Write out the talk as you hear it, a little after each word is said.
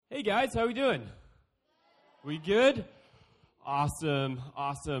Hey guys, how we doing? We good? Awesome.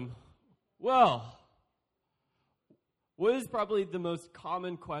 Well, what is probably the most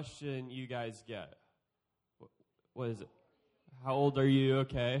common question you guys get? What is it? How old are you?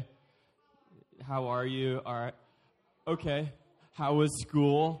 Okay. How are you? All right. Okay. How was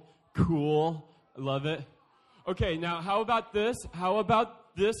school? Cool. I love it. Okay, now how about this? How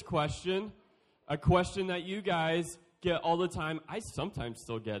about this question? A question that you guys get all the time. I sometimes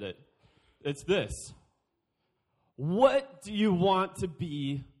still get it. It's this. What do you want to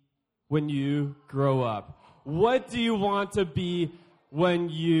be when you grow up? What do you want to be when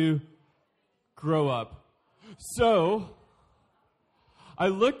you grow up? So, I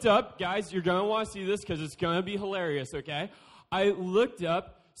looked up, guys, you're going to want to see this because it's going to be hilarious, okay? I looked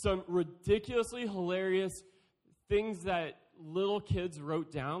up some ridiculously hilarious things that little kids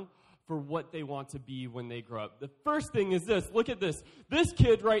wrote down for what they want to be when they grow up. The first thing is this. Look at this. This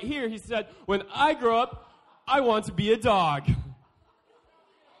kid right here, he said, when I grow up, I want to be a dog.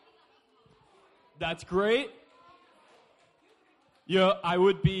 That's great. I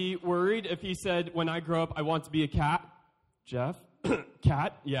would be worried if he said, when I grow up, I want to be a cat. Jeff?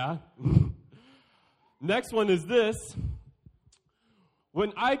 Cat? Yeah. Next one is this.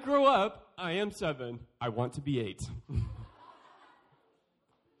 When I grow up, I am 7. I want to be 8.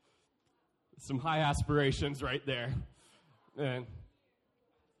 Some high aspirations right there. And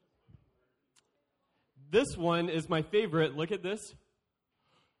this one is my favorite. Look at this.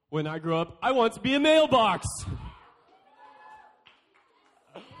 When I grow up, I want to be a mailbox.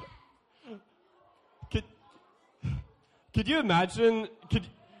 Could you imagine?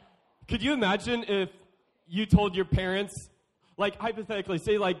 Could you imagine if you told your parents, like hypothetically,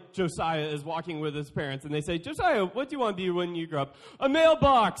 say like Josiah is walking with his parents, and they say, Josiah, what do you want to be when you grow up? A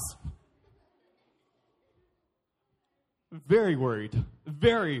mailbox. Very worried.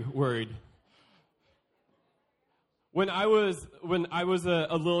 Very worried. When I was a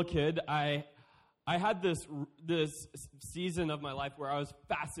little kid, I had this season of my life where I was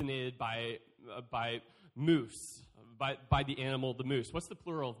fascinated by moose, by the animal, the moose. What's the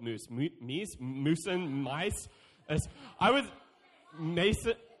plural of moose? Meese? Moosen? Mice? I was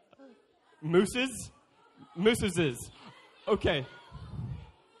mason. Mooses? Mooses. Okay.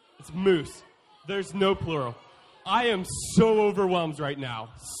 It's moose. There's no plural. I am so overwhelmed right now.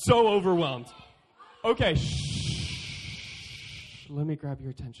 So overwhelmed. Okay, shh. Let me grab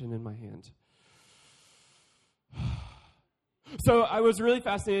your attention in my hand. So I was really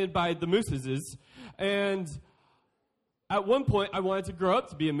fascinated by the mooses, and at one point I wanted to grow up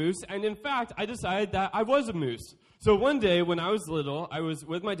to be a moose, and in fact I decided that I was a moose. So one day when I was little, I was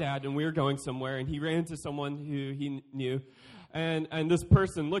with my dad and we were going somewhere, and he ran into someone who he knew, and this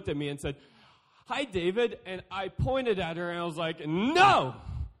person looked at me and said, "Hi, David," and I pointed at her and I was like, "No!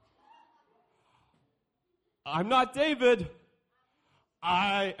 I'm not David.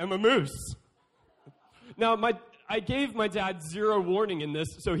 I am a moose." Now, I gave my dad zero warning in this,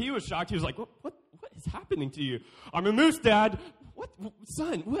 so he was shocked. He was like, what is happening to you? "I'm a moose, Dad." "What?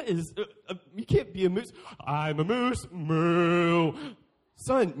 Son, what is... you can't be a moose." "I'm a moose. Moo."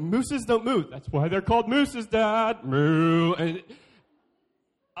 "Son, mooses don't move." "That's why they're called mooses, Dad. Moo." And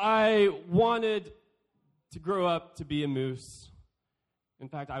I wanted to grow up to be a moose. In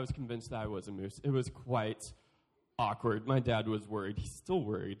fact, I was convinced that I was a moose. It was quite awkward. My dad was worried. He's still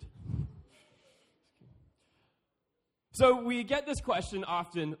worried. So we get this question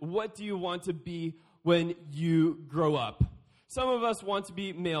often, what do you want to be when you grow up? Some of us want to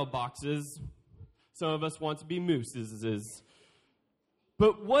be mailboxes. Some of us want to be mooses.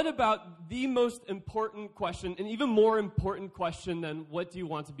 But what about the most important question, an even more important question than what do you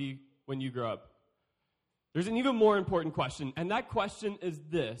want to be when you grow up? There's an even more important question, and that question is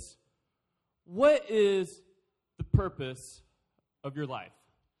this. What is the purpose of your life?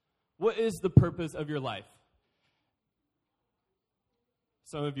 What is the purpose of your life?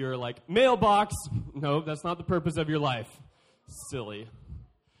 Some of you are like, mailbox. No, that's not the purpose of your life. Silly.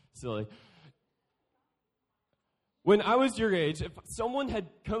 When I was your age, if someone had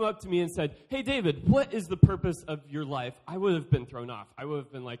come up to me and said, "Hey, David, what is the purpose of your life?" I would have been thrown off. I would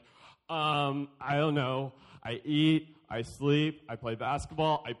have been like, I don't know. I eat, I sleep, I play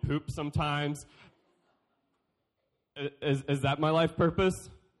basketball, I poop sometimes. Is that my life purpose?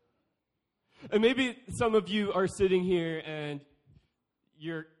 And maybe some of you are sitting here and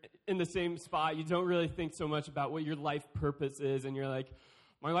you're in the same spot. You don't really think so much about what your life purpose is, and you're like,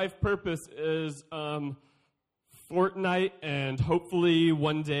 my life purpose is Fortnite, and hopefully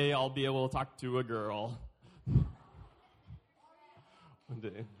one day I'll be able to talk to a girl. One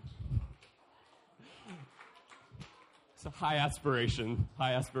day. It's a high aspiration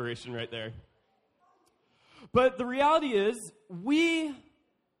right there. But the reality is, we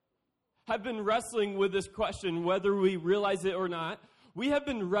have been wrestling with this question, whether we realize it or not. We have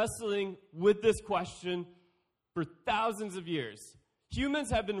been wrestling with this question for thousands of years. Humans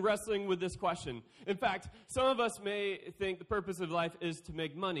have been wrestling with this question. In fact, some of us may think the purpose of life is to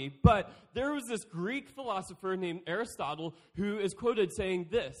make money, but there was this Greek philosopher named Aristotle who is quoted saying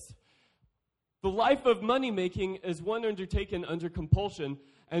this: "The life of money-making is one undertaken under compulsion,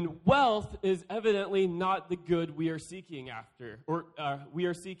 and wealth is evidently not the good we are seeking after, or we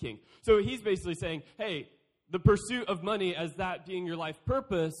are seeking." So he's basically saying, hey, the pursuit of money as that being your life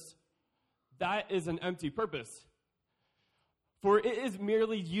purpose, that is an empty purpose. For it is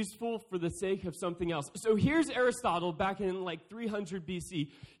merely useful for the sake of something else. So here's Aristotle back in like 300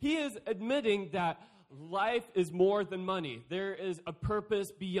 BC. He is admitting that life is more than money. There is a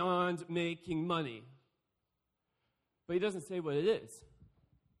purpose beyond making money. But he doesn't say what it is.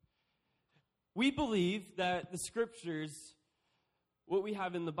 We believe that the scriptures, what we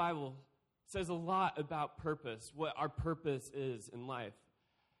have in the Bible, says a lot about purpose, what our purpose is in life.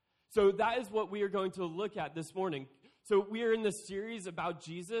 So that is what we are going to look at this morning. So we are in this series about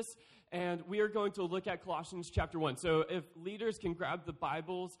Jesus, and we are going to look at Colossians chapter 1. So if leaders can grab the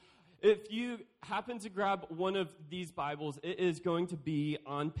Bibles, if you happen to grab one of these Bibles, it is going to be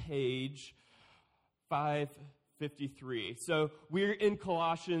on page 553. So we're in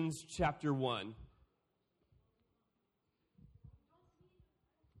Colossians chapter 1.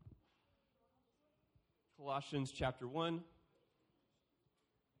 Colossians chapter 1.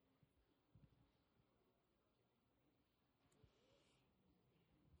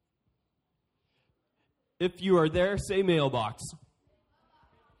 If you are there, say mailbox.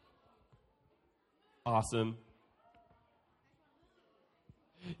 Awesome.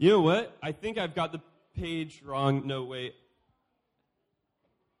 You know what? I think I've got the page wrong. No, wait.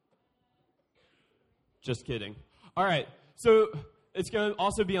 Just kidding. All right. So it's going to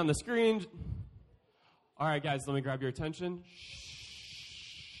also be on the screen. All right, guys, let me grab your attention.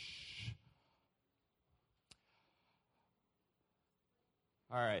 Shh.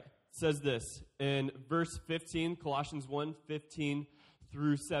 All right. It says this in verse 15, Colossians 1, 15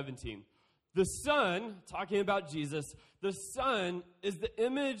 through 17. The Son, talking about Jesus, the Son is the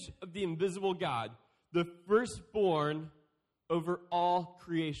image of the invisible God, the firstborn over all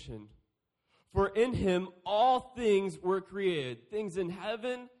creation. For in him all things were created, things in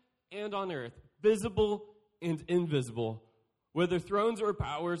heaven and on earth, visible and invisible, whether thrones or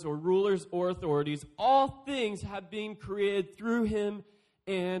powers or rulers or authorities, all things have been created through him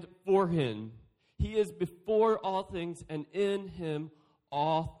and for him. He is before all things, and in him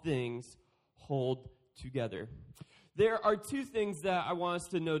all things hold together. There are two things that I want us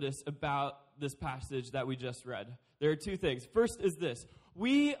to notice about this passage that we just read. There are two things. First is this: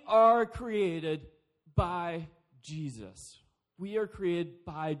 we are created by Jesus. We are created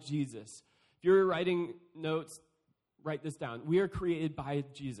by Jesus. If you're writing notes, write this down. We are created by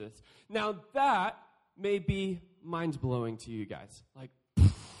Jesus. Now, that may be mind-blowing to you guys. Like,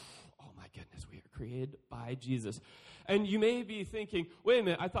 oh my goodness, we are created by Jesus. And you may be thinking, wait a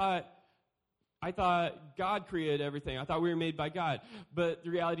minute, I thought God created everything. I thought we were made by God. But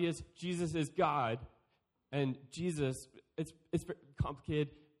the reality is, Jesus is God. And Jesus, it's complicated,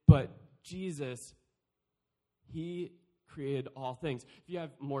 but Jesus, he created all things. If you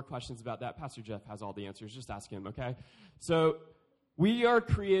have more questions about that, Pastor Jeff has all the answers. Just ask him, okay? So we are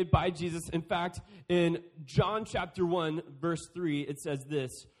created by Jesus. In fact, in John chapter 1, verse 3, it says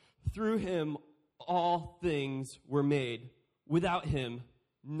this: through him all things were made. Without him,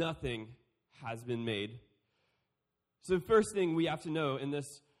 nothing has been made. So the first thing we have to know in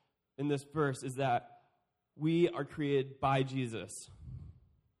this verse is that we are created by Jesus.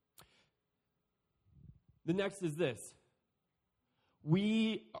 The next is this: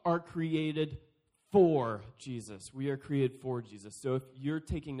 we are created for Jesus. We are created for Jesus. So if you're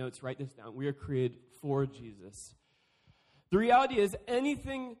taking notes, write this down. We are created for Jesus. The reality is,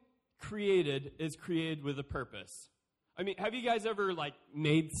 anything created is created with a purpose. I mean, have you guys ever,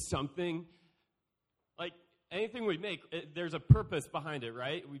 made something? Like, anything we make, there's a purpose behind it,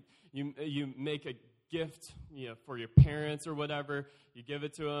 right? You make a gift, for your parents or whatever. You give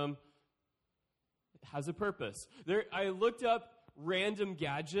it to them. It has a purpose. I looked up random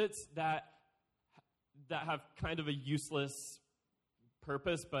gadgets that have kind of a useless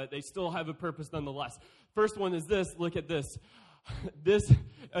purpose, but they still have a purpose nonetheless. First one is this. Look at this. This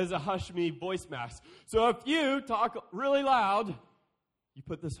is a Hush Me voice mask. So if you talk really loud, you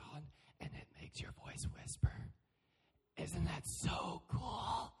put this on, and it makes your voice whisper. Isn't that so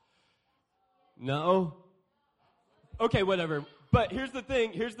cool? No? Okay, whatever. But here's the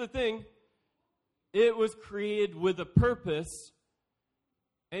thing. It was created with a purpose.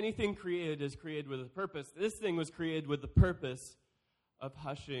 Anything created is created with a purpose. This thing was created with the purpose of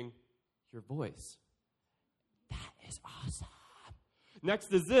hushing your voice. That is awesome.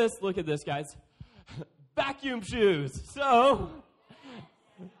 Next is this. Look at this, guys. Vacuum shoes. So,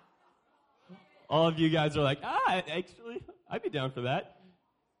 all of you guys are like, actually, I'd be down for that.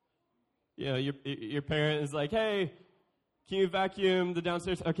 You know, your parent is like, hey, can you vacuum the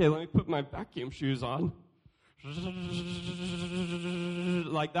downstairs? Okay, let me put my vacuum shoes on.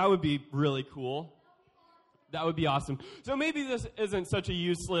 Like, that would be really cool. That would be awesome. So maybe this isn't such a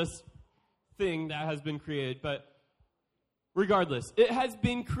useless thing that has been created, but regardless, it has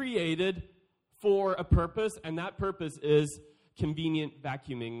been created for a purpose, and that purpose is convenient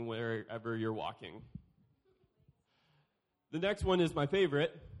vacuuming wherever you're walking. The next one is my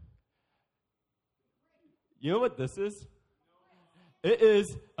favorite. You know what this is? It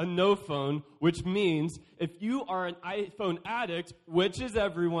is a no phone, which means if you are an iPhone addict, which is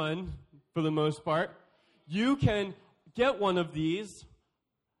everyone for the most part, you can get one of these,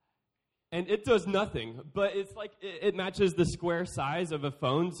 and it does nothing. But it's like it matches the square size of a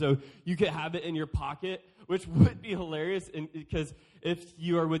phone, so you could have it in your pocket, which would be hilarious because if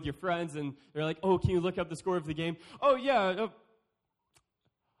you are with your friends and they're like, oh, can you look up the score of the game? Oh, yeah.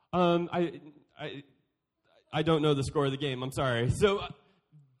 I don't know the score of the game. I'm sorry. So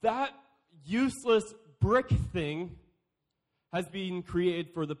that useless brick thing has been created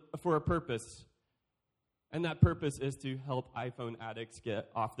for a purpose. And that purpose is to help iPhone addicts get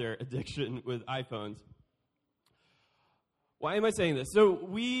off their addiction with iPhones. Why am I saying this? So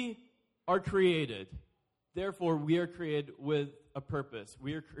we are created. Therefore, we are created with a purpose.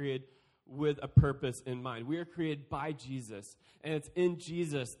 We are created with a purpose in mind. We are created by Jesus. And it's in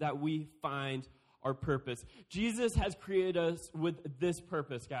Jesus that we find our purpose. Jesus has created us with this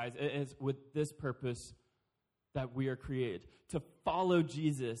purpose, guys. It is with this purpose that we are created. To follow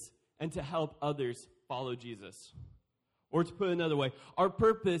Jesus and to help others follow Jesus. Or to put it another way, our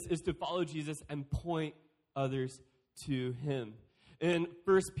purpose is to follow Jesus and point others to him. In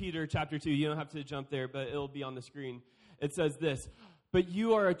 1 Peter chapter 2, you don't have to jump there, but it'll be on the screen. It says this, but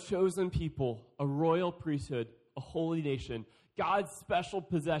you are a chosen people, a royal priesthood, a holy nation, God's special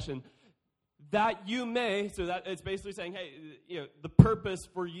possession, that you may, so that it's basically saying, hey, the purpose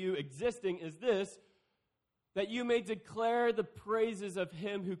for you existing is this, that you may declare the praises of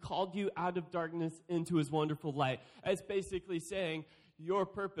him who called you out of darkness into his wonderful light. It's basically saying your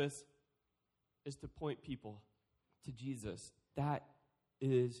purpose is to point people to Jesus. That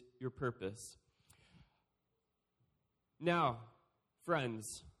is your purpose. Now,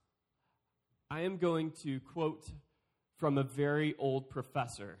 friends, I am going to quote from a very old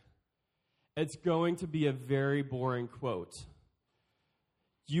professor. It's going to be a very boring quote.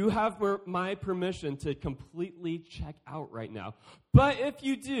 You have my permission to completely check out right now. But if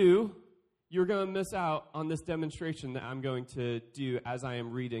you do, you're going to miss out on this demonstration that I'm going to do as I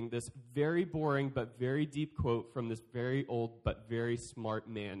am reading this very boring but very deep quote from this very old but very smart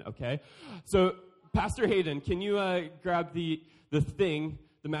man, okay? So, Pastor Hayden, can you grab the thing,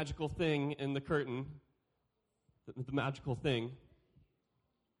 the magical thing in the curtain? The magical thing.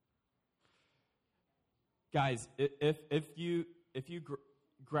 Guys, if you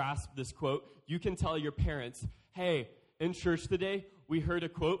grasp this quote, you can tell your parents, hey, in church today, we heard a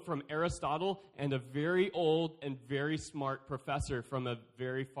quote from Aristotle and a very old and very smart professor from a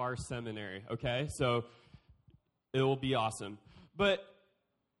very far seminary, okay? So it will be awesome. But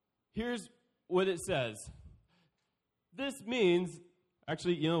here's what it says. This means,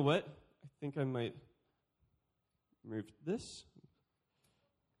 actually, you know what? I think I might move this.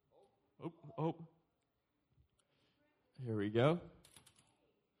 Oh. Here we go.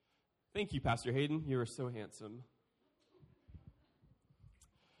 Thank you, Pastor Hayden. You are so handsome.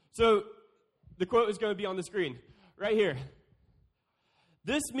 So, the quote is going to be on the screen, right here.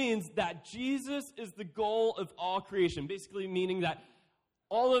 This means that Jesus is the goal of all creation, basically meaning that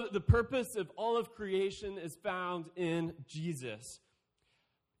all of the purpose of all of creation is found in Jesus.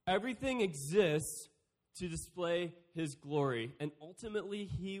 Everything exists to display his glory, and ultimately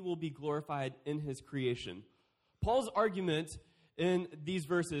he will be glorified in his creation. Paul's argument in these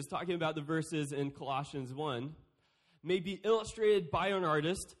verses, talking about the verses in Colossians 1, may be illustrated by an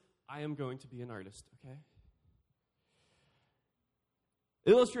artist. I am going to be an artist, okay?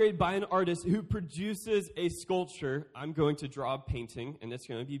 Illustrated by an artist who produces a sculpture. I'm going to draw a painting, and it's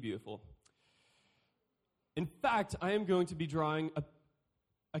going to be beautiful. In fact, I am going to be drawing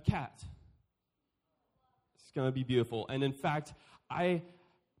a cat. It's going to be beautiful. And in fact, I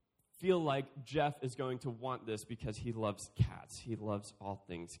feel like Jeff is going to want this because he loves cats. He loves all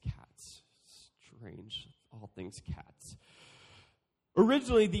things cats. Strange, all things cats.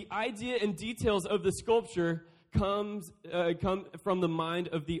 Originally, the idea and details of the sculpture come from the mind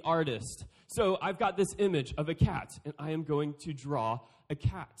of the artist. So I've got this image of a cat, and I am going to draw a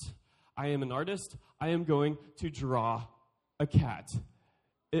cat. I am an artist. I am going to draw a cat.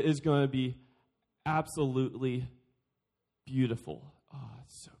 It is going to be absolutely beautiful. Oh,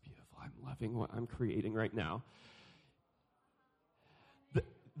 it's so beautiful. I'm loving what I'm creating right now.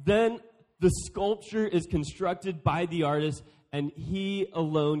 Then the sculpture is constructed by the artist, and he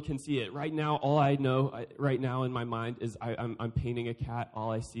alone can see it. Right now, all I know right now in my mind is I'm painting a cat.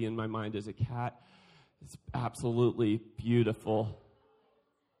 All I see in my mind is a cat. It's absolutely beautiful.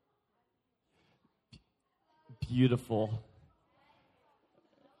 Beautiful.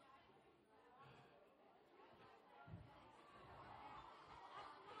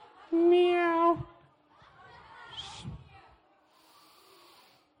 Meow.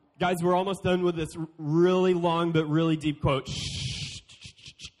 Guys, we're almost done with this really long but really deep quote.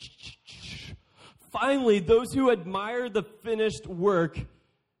 Finally, those who admire the finished work, you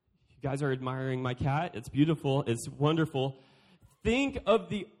guys are admiring my cat. It's beautiful. It's wonderful. Think of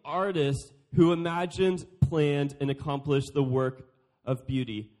the artist who imagined, planned, and accomplished the work of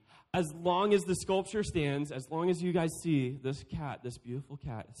beauty. As long as the sculpture stands, as long as you guys see this cat, this beautiful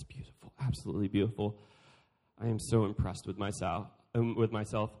cat, it's beautiful, absolutely beautiful. I am so impressed with myself.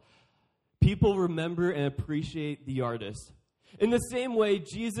 People remember and appreciate the artist. In the same way,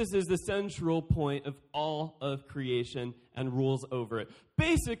 Jesus is the central point of all of creation and rules over it.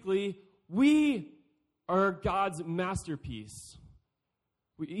 Basically, we are God's masterpiece.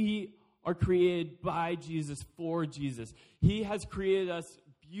 We are created by Jesus, for Jesus. He has created us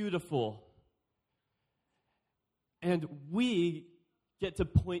beautiful. And we get to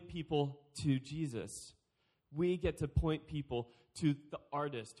point people to Jesus. We get to point people to the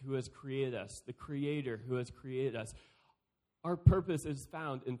artist who has created us, the creator who has created us. Our purpose is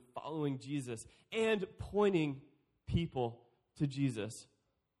found in following Jesus and pointing people to Jesus.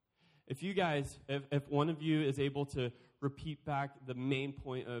 If you guys, if one of you is able to repeat back the main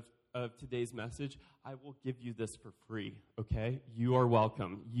point of today's message, I will give you this for free, okay? You are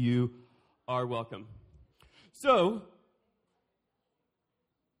welcome. You are welcome. So,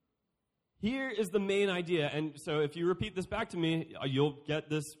 here is the main idea. And so if you repeat this back to me, you'll get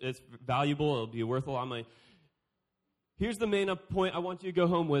this. It's valuable. It'll be worth a lot of money. Here's the main point I want you to go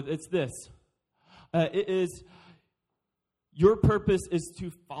home with. It's this. It is, your purpose is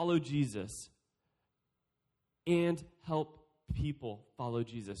to follow Jesus and help people follow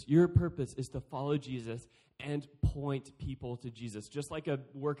Jesus. Your purpose is to follow Jesus and point people to Jesus. Just like a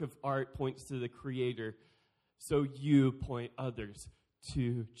work of art points to the Creator, so you point others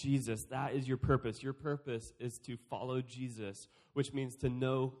to Jesus. That is your purpose. Your purpose is to follow Jesus, which means to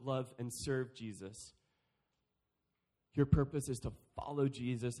know, love, and serve Jesus. Your purpose is to follow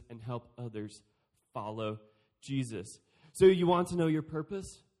Jesus and help others follow Jesus. So you want to know your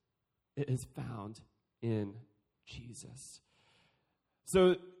purpose? It is found in Jesus.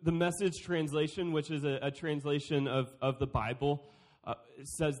 So the Message translation, which is a translation of the Bible,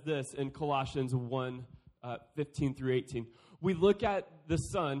 says this in Colossians 1, 15 through 18. We look at the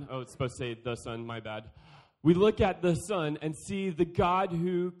sun. Oh, it's supposed to say the sun, my bad. We look at the sun and see the God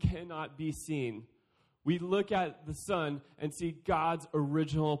who cannot be seen. We look at the sun and see God's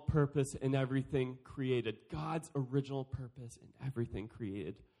original purpose in everything created. God's original purpose in everything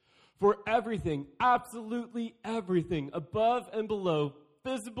created. For everything, absolutely everything, above and below,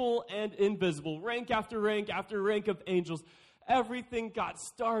 visible and invisible, rank after rank of angels, everything got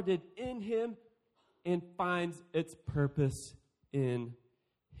started in Him and finds its purpose in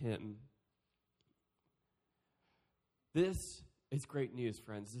Him. This is great news,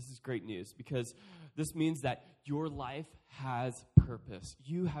 friends. This is great news because this means that your life has purpose.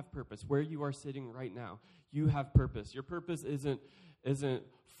 You have purpose. Where you are sitting right now, you have purpose. Your purpose isn't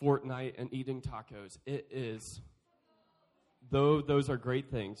Fortnite and eating tacos. It is, though those are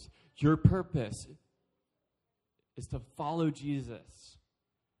great things, your purpose is to follow Jesus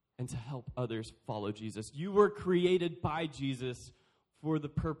and to help others follow Jesus. You were created by Jesus for the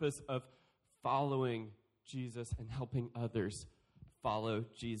purpose of following Jesus and helping others follow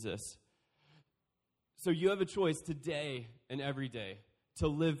Jesus. So you have a choice today and every day to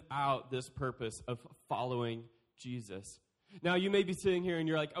live out this purpose of following Jesus. Now, you may be sitting here and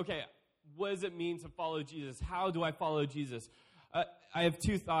you're like, okay, what does it mean to follow Jesus? How do I follow Jesus? I have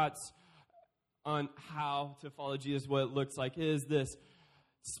two thoughts on how to follow Jesus. What it looks like is this: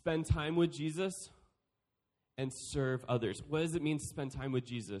 spend time with Jesus and serve others. What does it mean to spend time with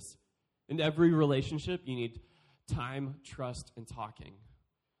Jesus? In every relationship, you need time, trust, and talking.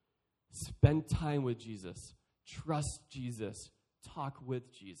 Spend time with Jesus. Trust Jesus. Talk with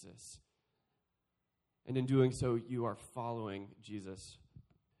Jesus. And in doing so, you are following Jesus.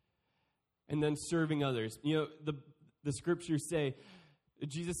 And then serving others. The scriptures say,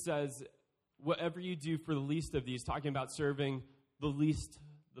 Jesus says, whatever you do for the least of these, talking about serving the least,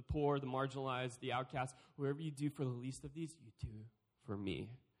 the poor, the marginalized, the outcast, whatever you do for the least of these, you do for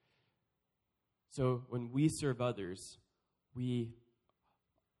me. So when we serve others, we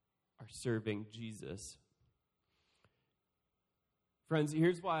are serving Jesus. Friends,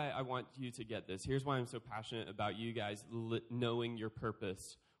 here's why I want you to get this. Here's why I'm so passionate about you guys knowing your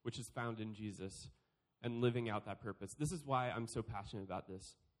purpose, which is found in Jesus, and living out that purpose. This is why I'm so passionate about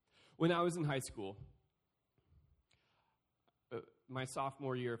this. When I was in high school, my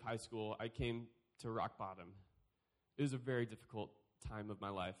sophomore year of high school, I came to rock bottom. It was a very difficult time of my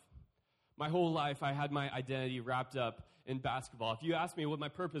life. My whole life, I had my identity wrapped up in basketball. If you ask me what my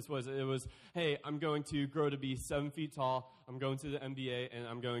purpose was, it was, hey, I'm going to grow to be 7 feet tall, I'm going to the NBA, and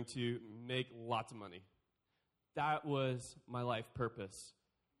I'm going to make lots of money. That was my life purpose.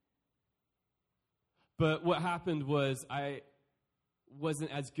 But what happened was I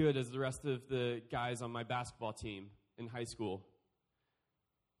wasn't as good as the rest of the guys on my basketball team in high school.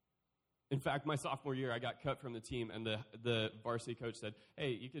 In fact, my sophomore year, I got cut from the team, and the varsity coach said,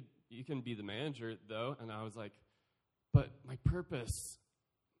 hey, you can be the manager, though. And I was like, but my purpose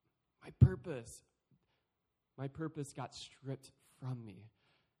got stripped from me.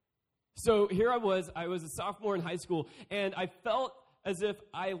 So here I was a sophomore in high school, and I felt as if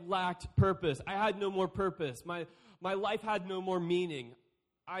I lacked purpose. I had no more purpose. My life had no more meaning.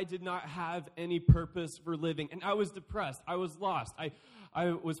 I did not have any purpose for living, and I was depressed. I was lost.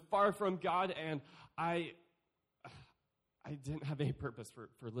 I was far from God, and I didn't have any purpose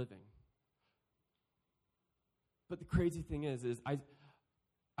for living. But the crazy thing is I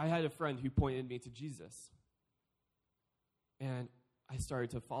had a friend who pointed me to Jesus. And I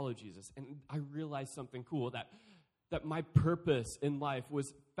started to follow Jesus. And I realized something cool, that my purpose in life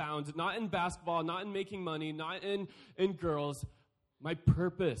was found not in basketball, not in making money, not in girls. My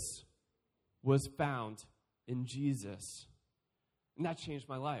purpose was found in Jesus. And that changed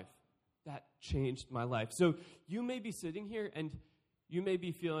my life. That changed my life. So you may be sitting here and you may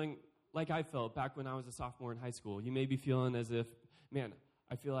be feeling like I felt back when I was a sophomore in high school. You may be feeling as if, man,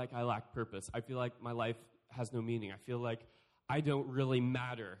 I feel like I lack purpose. I feel like my life has no meaning. I feel like I don't really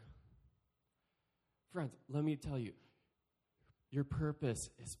matter. Friends, let me tell you, your purpose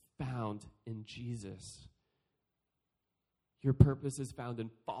is found in Jesus. Your purpose is found in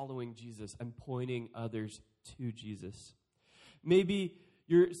following Jesus and pointing others to Jesus. Maybe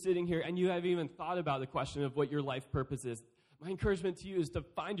you're sitting here and you haven't even thought about the question of what your life purpose is. My encouragement to you is to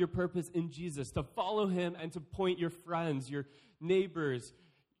find your purpose in Jesus, to follow him and to point your friends, your neighbors,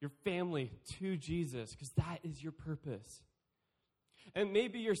 your family to Jesus, because that is your purpose. And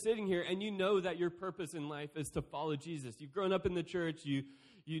maybe you're sitting here and you know that your purpose in life is to follow Jesus. You've grown up in the church. You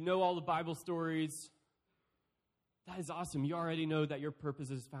know all the Bible stories. That is awesome. You already know that your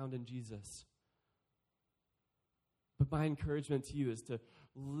purpose is found in Jesus. But my encouragement to you is to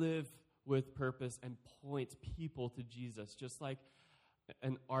live with purpose and point people to Jesus. Just like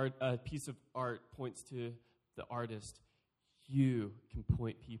a piece of art points to the artist, you can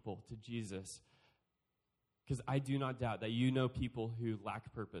point people to Jesus. Because I do not doubt that you know people who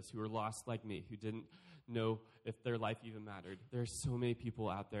lack purpose, who are lost like me, who didn't know if their life even mattered. There are so many people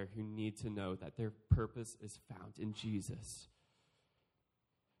out there who need to know that their purpose is found in Jesus.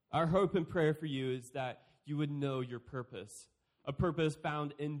 Our hope and prayer for you is that you would know your purpose, a purpose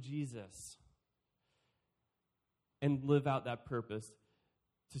found in Jesus, and live out that purpose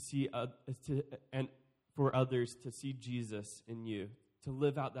to see and for others to see Jesus in you, to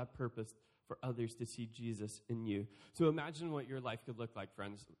live out that purpose for others to see Jesus in you. So imagine what your life could look like,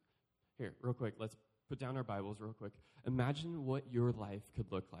 friends. Here, real quick, let's put down our Bibles real quick. Imagine what your life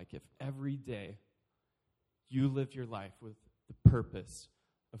could look like if every day you lived your life with the purpose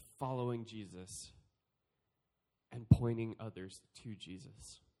of following Jesus and pointing others to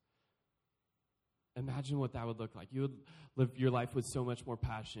Jesus. Imagine what that would look like. You would live your life with so much more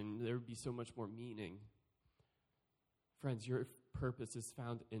passion. There would be so much more meaning. Friends, your purpose is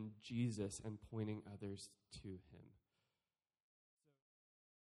found in Jesus and pointing others to him.